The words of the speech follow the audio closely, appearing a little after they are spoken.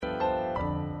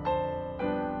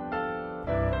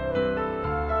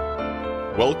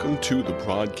Welcome to the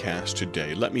broadcast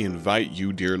today. Let me invite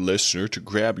you, dear listener, to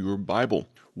grab your Bible.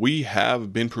 We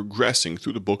have been progressing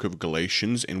through the book of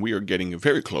Galatians, and we are getting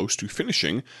very close to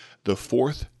finishing the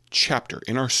fourth chapter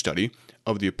in our study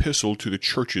of the epistle to the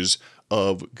churches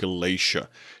of Galatia.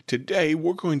 Today,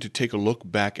 we're going to take a look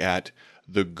back at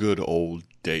the good old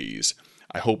days.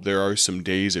 I hope there are some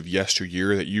days of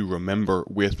yesteryear that you remember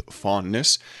with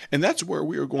fondness, and that's where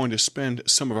we are going to spend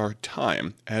some of our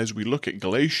time as we look at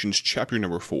Galatians chapter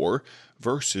number 4,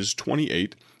 verses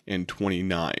 28 and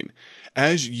 29.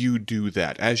 As you do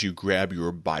that, as you grab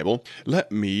your Bible,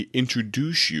 let me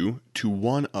introduce you to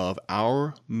one of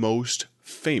our most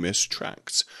famous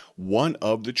tracts, one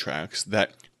of the tracts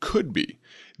that could be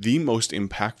the most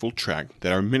impactful tract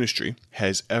that our ministry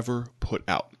has ever put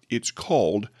out. It's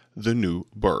called The New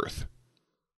Birth.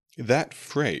 That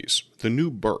phrase, the new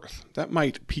birth, that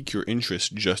might pique your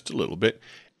interest just a little bit,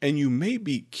 and you may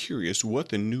be curious what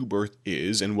the new birth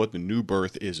is and what the new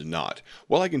birth is not.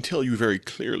 Well, I can tell you very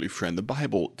clearly, friend, the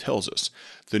Bible tells us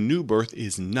the new birth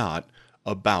is not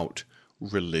about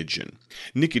religion.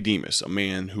 Nicodemus, a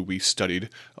man who we studied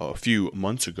a few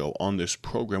months ago on this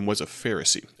program, was a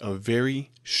Pharisee, a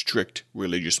very strict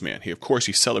religious man. Of course,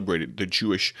 he celebrated the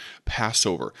Jewish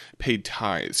Passover, paid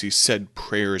tithes, he said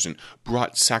prayers and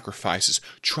brought sacrifices,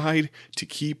 tried to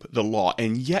keep the law,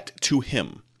 and yet to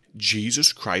him,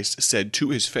 Jesus Christ said to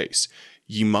his face,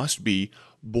 "Ye must be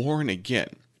born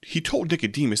again." He told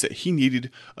Nicodemus that he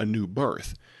needed a new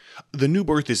birth. The new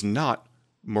birth is not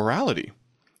morality.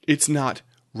 It's not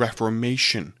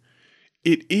reformation.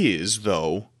 It is,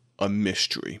 though, a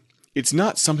mystery. It's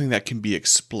not something that can be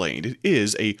explained. It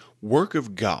is a work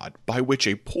of God by which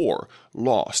a poor,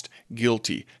 lost,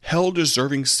 guilty,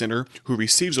 hell-deserving sinner who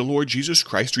receives the Lord Jesus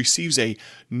Christ receives a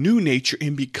new nature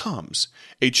and becomes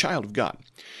a child of God.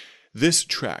 This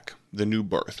track, The New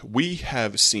Birth, we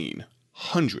have seen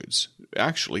hundreds,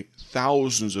 actually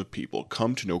thousands of people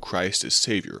come to know Christ as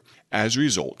Savior as a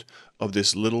result of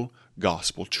this little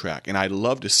gospel track, and I'd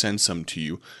love to send some to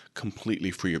you completely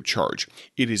free of charge.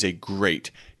 It is a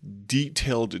great,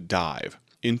 detailed dive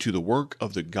into the work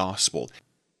of the gospel.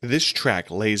 This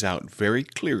track lays out very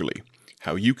clearly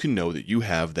how you can know that you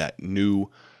have that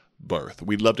new birth.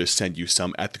 We'd love to send you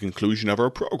some at the conclusion of our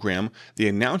program. The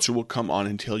announcer will come on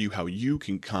and tell you how you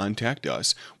can contact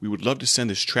us. We would love to send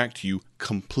this track to you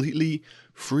completely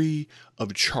free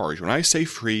of charge. When I say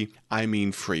free, I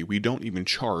mean free. We don't even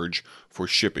charge for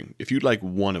shipping. If you'd like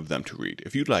one of them to read,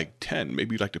 if you'd like 10,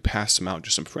 maybe you'd like to pass them out to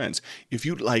some friends. If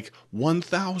you'd like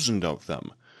 1,000 of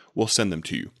them, we'll send them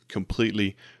to you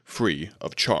completely free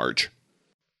of charge.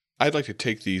 I'd like to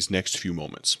take these next few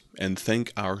moments and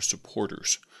thank our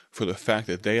supporters for the fact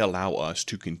that they allow us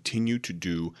to continue to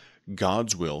do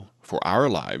God's will for our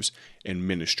lives and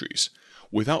ministries.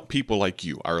 Without people like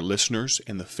you, our listeners,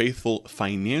 and the faithful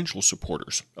financial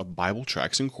supporters of Bible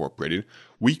Tracts Incorporated,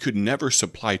 we could never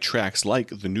supply tracts like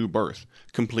The New Birth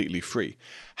completely free.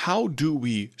 How do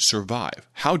we survive?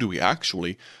 How do we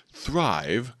actually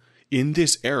thrive in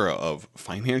this era of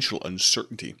financial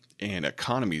uncertainty and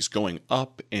economies going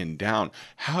up and down?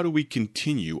 How do we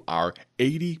continue our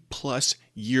 80-plus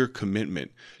year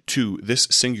commitment to this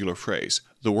singular phrase,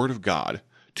 the Word of God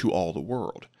to all the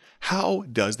world? How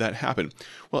does that happen?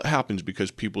 Well, it happens because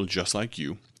people just like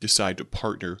you decide to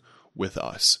partner with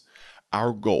us.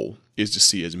 Our goal is to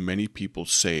see as many people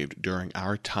saved during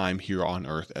our time here on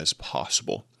earth as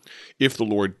possible. If the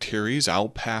Lord tarries, I'll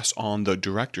pass on the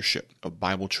directorship of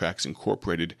Bible Tracts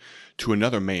Incorporated to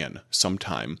another man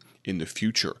sometime in the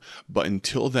future. But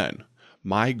until then,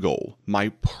 my goal, my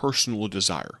personal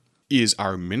desire, is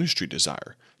our ministry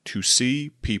desire to see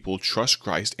people trust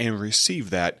Christ and receive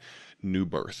that new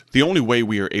birth. The only way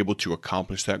we are able to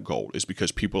accomplish that goal is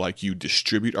because people like you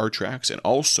distribute our tracts, and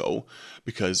also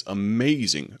because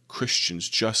amazing Christians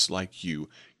just like you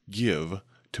give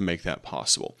to make that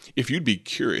possible. If you'd be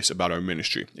curious about our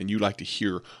ministry and you'd like to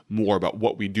hear more about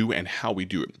what we do and how we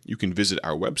do it, you can visit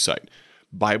our website,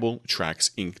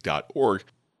 BibleTractsInc.org.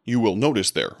 You will notice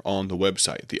there on the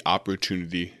website the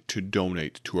opportunity to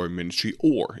donate to our ministry,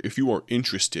 or if you are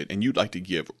interested and you'd like to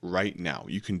give right now,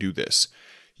 you can do this.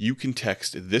 You can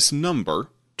text this number,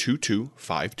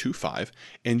 22525,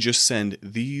 and just send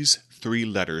these 3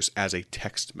 letters as a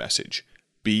text message,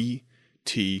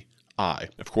 BTI.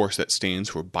 Of course, that stands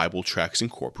for Bible Tracts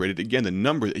Incorporated. Again, the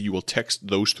number that you will text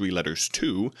those 3 letters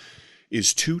to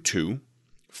is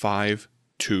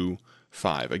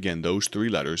 22525. Again, those 3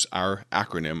 letters, our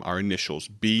acronym, our initials,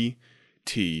 BTI,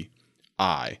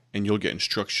 and you'll get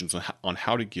instructions on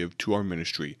how to give to our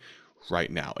ministry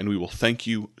right now. And we will thank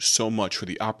you so much for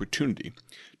the opportunity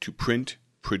to print,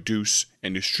 produce,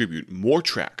 and distribute more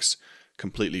tracts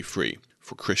completely free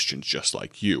for Christians just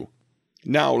like you.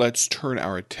 Now let's turn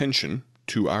our attention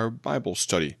to our Bible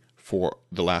study for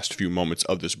the last few moments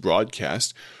of this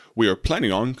broadcast. We are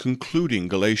planning on concluding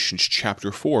Galatians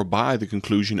chapter 4 by the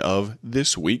conclusion of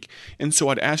this week, and so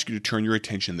I'd ask you to turn your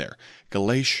attention there.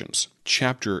 Galatians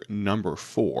chapter number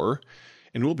 4,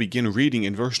 and we'll begin reading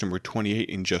in verse number 28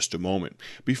 in just a moment.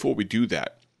 Before we do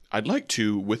that, I'd like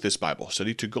to, with this Bible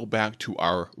study, to go back to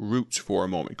our roots for a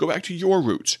moment. Go back to your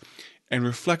roots and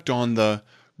reflect on the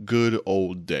good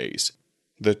old days.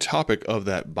 The topic of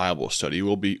that Bible study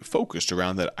will be focused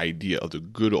around that idea of the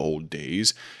good old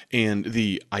days and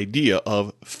the idea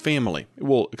of family.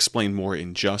 We'll explain more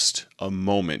in just a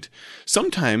moment.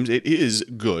 Sometimes it is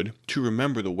good to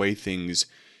remember the way things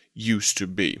used to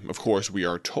be. Of course, we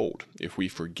are told if we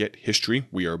forget history,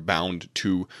 we are bound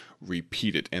to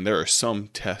repeat it. And there are some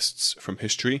tests from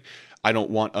history I don't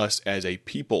want us as a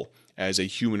people, as a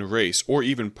human race, or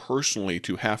even personally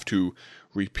to have to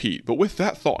repeat. But with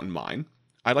that thought in mind,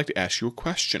 I'd like to ask you a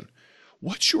question.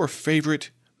 What's your favorite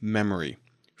memory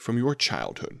from your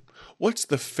childhood? What's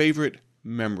the favorite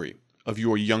memory of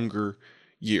your younger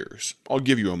years? I'll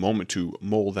give you a moment to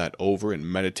mull that over and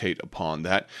meditate upon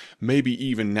that. Maybe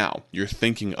even now you're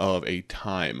thinking of a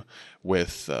time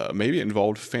with maybe it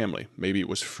involved family, maybe it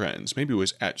was friends, maybe it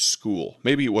was at school,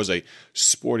 maybe it was a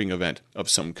sporting event of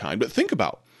some kind. But think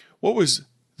about, what was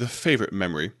the favorite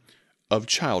memory of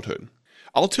childhood?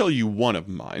 I'll tell you one of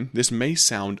mine. This may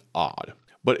sound odd,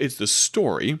 but it's the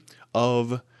story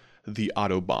of the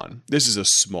Autobahn. This is a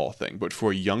small thing, but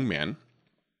for a young man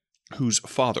whose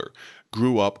father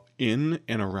grew up in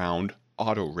and around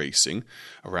auto racing,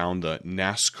 around the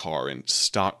NASCAR and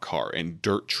stock car and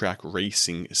dirt track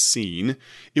racing scene,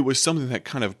 it was something that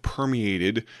kind of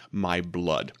permeated my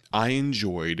blood. I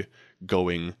enjoyed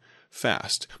going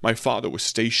fast. My father was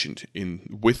stationed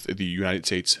with the United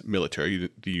States military,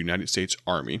 the United States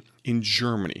Army, in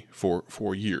Germany for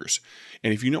 4 years.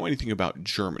 And if you know anything about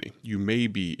Germany, you may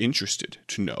be interested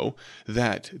to know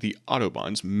that the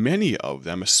Autobahns, many of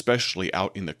them, especially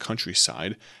out in the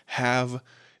countryside, have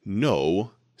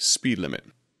no speed limit.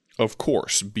 Of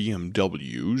course,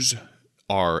 BMWs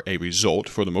are a result,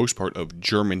 for the most part, of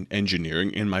German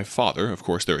engineering, and my father, of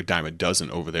course, they're a dime a dozen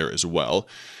over there as well.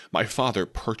 My father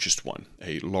purchased one,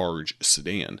 a large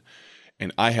sedan,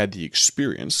 and I had the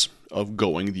experience of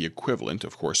going the equivalent,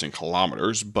 of course, in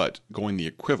kilometers, but going the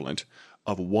equivalent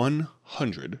of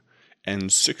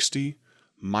 160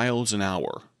 miles an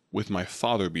hour with my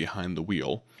father behind the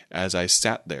wheel as I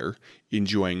sat there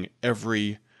enjoying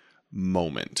every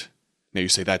moment. Now you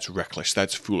say, that's reckless,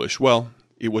 that's foolish. Well,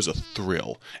 it was a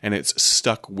thrill, and it's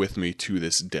stuck with me to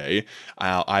this day.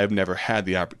 I've never had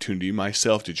the opportunity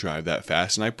myself to drive that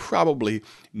fast, and I probably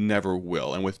never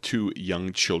will. And with 2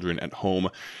 young children at home,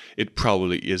 it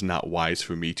probably is not wise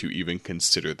for me to even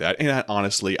consider that. And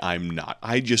honestly, I'm not.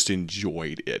 I just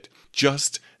enjoyed it.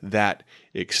 Just that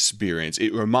experience.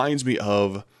 It reminds me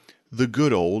of the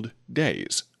good old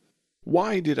days.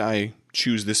 Why did I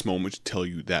choose this moment to tell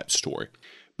you that story?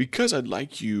 Because I'd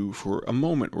like you for a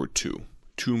moment or two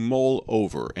to mull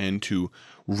over and to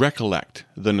recollect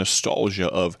the nostalgia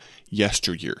of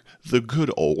yesteryear, the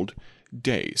good old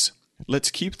days.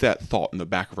 Let's keep that thought in the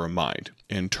back of our mind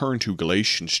and turn to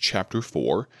Galatians chapter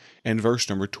 4 and verse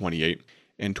number 28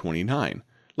 and 29.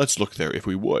 Let's look there if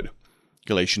we would.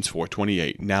 Galatians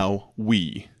 4:28. Now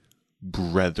we,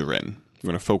 brethren, we're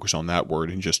going to focus on that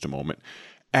word in just a moment,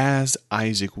 as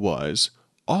Isaac was,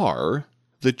 are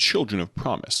the children of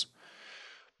promise.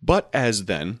 But as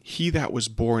then he that was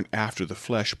born after the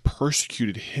flesh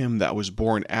persecuted him that was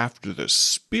born after the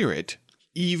Spirit,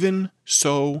 even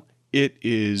so it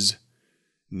is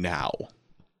now.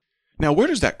 Now, where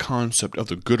does that concept of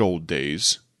the good old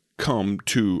days come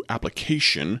to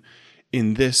application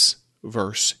in this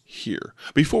verse here?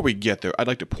 Before we get there, I'd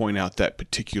like to point out that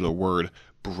particular word,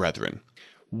 brethren.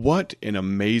 What an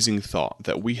amazing thought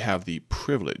that we have the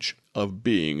privilege of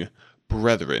being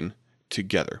brethren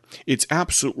together. It's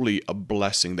absolutely a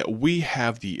blessing that we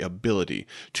have the ability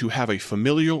to have a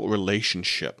familial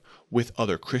relationship with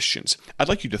other Christians. I'd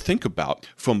like you to think about,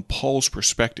 from Paul's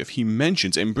perspective, he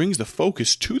mentions and brings the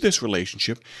focus to this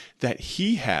relationship that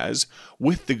he has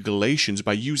with the Galatians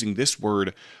by using this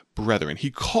word, brethren.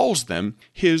 He calls them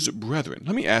his brethren.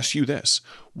 Let me ask you this.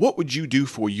 What would you do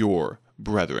for your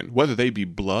brethren, whether they be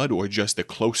blood or just the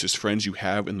closest friends you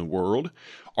have in the world?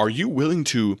 Are you willing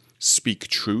to speak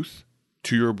truth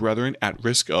to your brethren at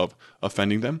risk of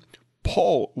offending them?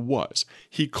 Paul was.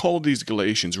 He called these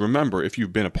Galatians, remember, if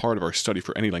you've been a part of our study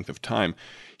for any length of time,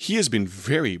 He has been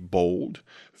very bold,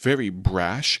 very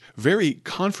brash, very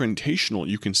confrontational,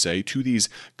 you can say, to these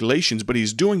Galatians, but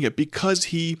he's doing it because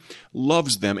he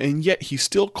loves them, and yet he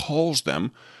still calls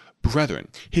them brethren.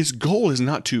 His goal is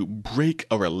not to break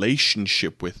a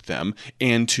relationship with them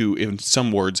and to, in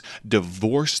some words,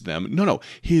 divorce them. No.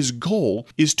 His goal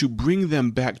is to bring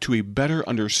them back to a better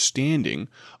understanding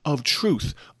of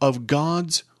truth, of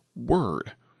God's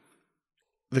Word.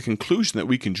 The conclusion that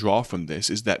we can draw from this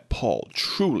is that Paul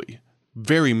truly,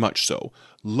 very much so,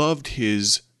 loved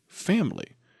his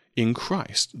family in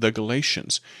Christ, the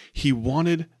Galatians. He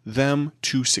wanted them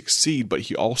to succeed, but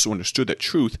he also understood that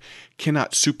truth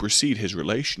cannot supersede his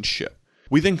relationship.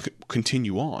 We then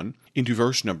continue on into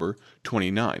verse number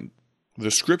 29.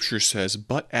 The scripture says,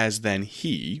 "But as then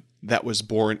he that was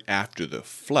born after the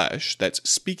flesh," that's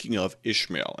speaking of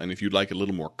Ishmael. And if you'd like a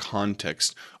little more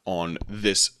context on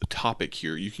this topic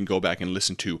here, you can go back and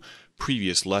listen to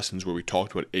previous lessons where we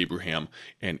talked about Abraham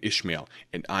and Ishmael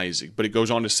and Isaac. But it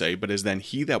goes on to say, "But as then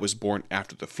he that was born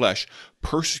after the flesh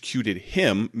persecuted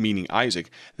him," meaning Isaac,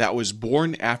 "that was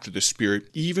born after the Spirit,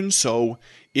 even so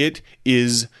it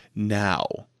is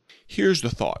now." Here's the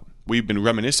thought. We've been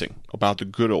reminiscing about the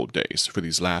good old days for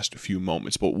these last few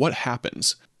moments, but what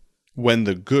happens when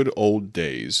the good old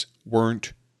days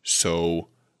weren't so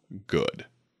good?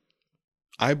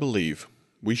 I believe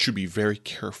we should be very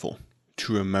careful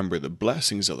to remember the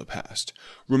blessings of the past,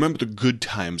 remember the good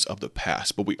times of the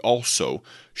past, but we also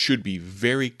should be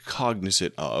very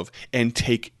cognizant of and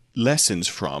take lessons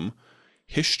from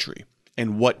history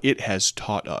and what it has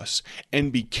taught us,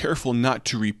 and be careful not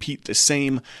to repeat the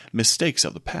same mistakes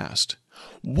of the past.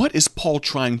 What is Paul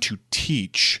trying to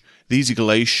teach these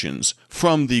Galatians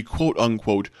from the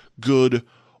quote-unquote good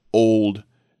old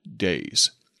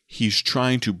days? He's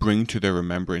trying to bring to their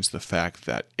remembrance the fact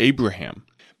that Abraham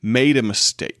made a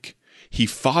mistake. He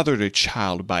fathered a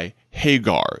child by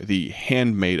Hagar, the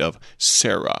handmaid of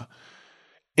Sarah.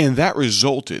 And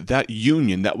that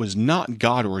union that was not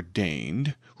God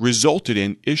ordained, resulted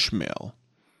in Ishmael.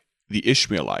 The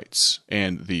Ishmaelites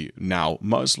and the now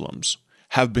Muslims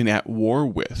have been at war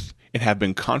with and have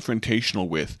been confrontational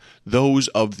with those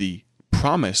of the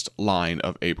promised line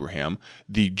of Abraham,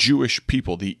 the Jewish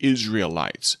people, the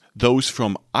Israelites, those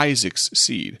from Isaac's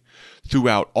seed,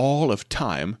 throughout all of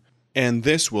time, and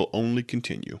this will only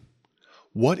continue.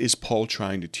 What is Paul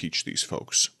trying to teach these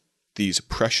folks, these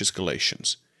precious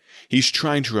Galatians? He's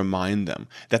trying to remind them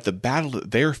that the battle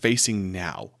that they're facing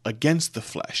now against the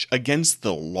flesh, against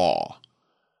the law,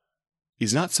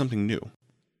 is not something new.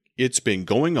 It's been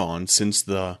going on since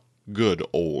the good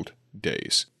old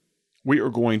days. We are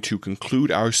going to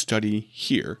conclude our study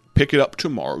here. Pick it up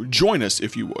tomorrow. Join us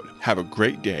if you would. Have a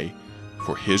great day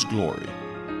for His glory.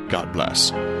 God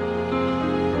bless.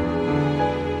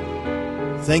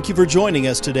 Thank you for joining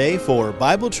us today for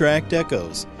Bible Tract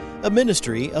Echoes, a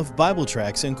ministry of Bible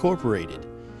Tracts Incorporated.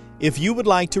 If you would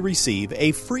like to receive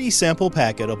a free sample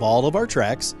packet of all of our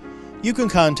tracts, you can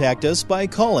contact us by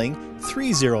calling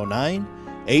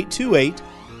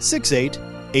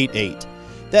 309-828-6888.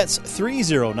 That's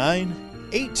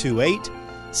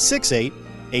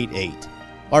 309-828-6888.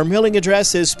 Our mailing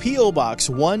address is P.O. Box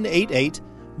 188,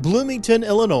 Bloomington,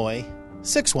 Illinois,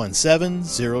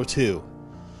 61702.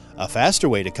 A faster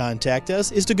way to contact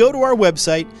us is to go to our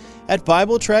website at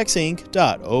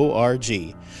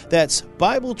BibleTractsInc.org. That's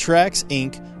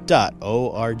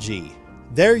BibleTractsInc.org.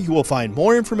 There you will find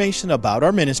more information about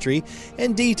our ministry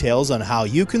and details on how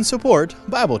you can support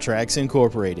Bible Tracts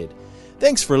Incorporated.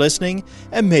 Thanks for listening,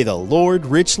 and may the Lord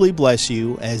richly bless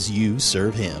you as you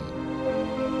serve Him.